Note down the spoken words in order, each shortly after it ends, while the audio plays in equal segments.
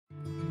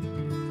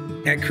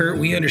At CURT,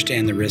 we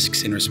understand the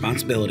risks and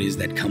responsibilities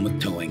that come with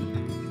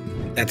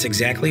towing. That's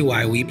exactly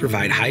why we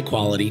provide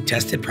high-quality,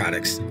 tested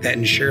products that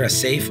ensure a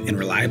safe and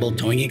reliable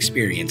towing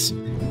experience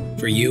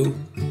for you,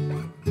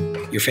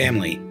 your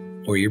family,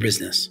 or your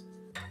business.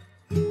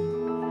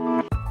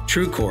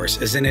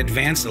 CURT is an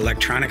advanced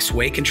electronic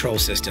sway control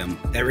system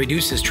that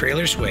reduces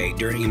trailer sway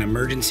during an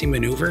emergency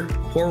maneuver,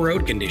 poor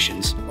road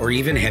conditions, or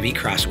even heavy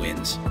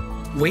crosswinds.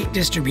 Weight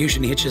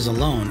distribution hitches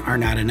alone are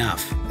not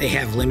enough. They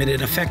have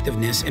limited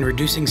effectiveness in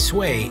reducing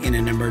sway in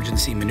an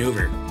emergency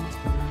maneuver.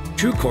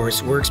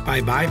 CURT works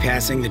by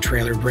bypassing the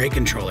trailer brake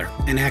controller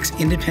and acts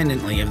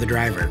independently of the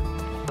driver.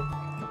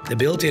 The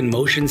built-in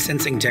motion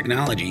sensing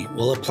technology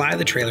will apply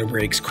the trailer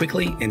brakes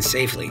quickly and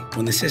safely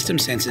when the system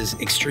senses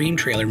extreme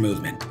trailer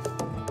movement.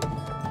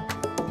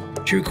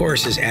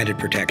 CURT is added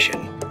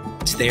protection.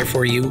 It's there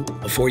for you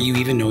before you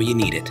even know you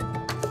need it.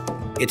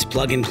 It's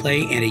plug and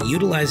play, and it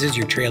utilizes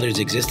your trailer's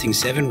existing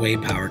 7-way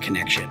power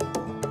connection.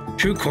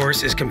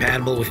 CURT is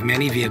compatible with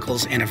many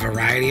vehicles and a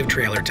variety of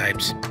trailer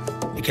types.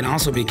 It can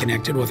also be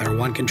connected with our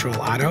One Control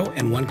Auto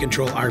and One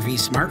Control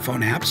RV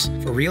smartphone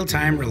apps for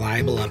real-time,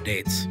 reliable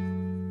updates.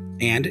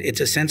 And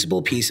it's a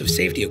sensible piece of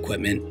safety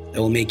equipment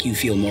that will make you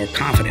feel more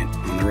confident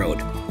on the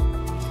road.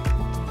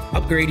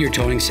 Upgrade your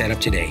towing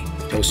setup today.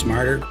 Tow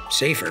smarter,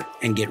 safer,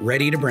 and get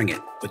ready to bring it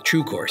with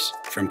CURT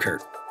from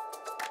CURT.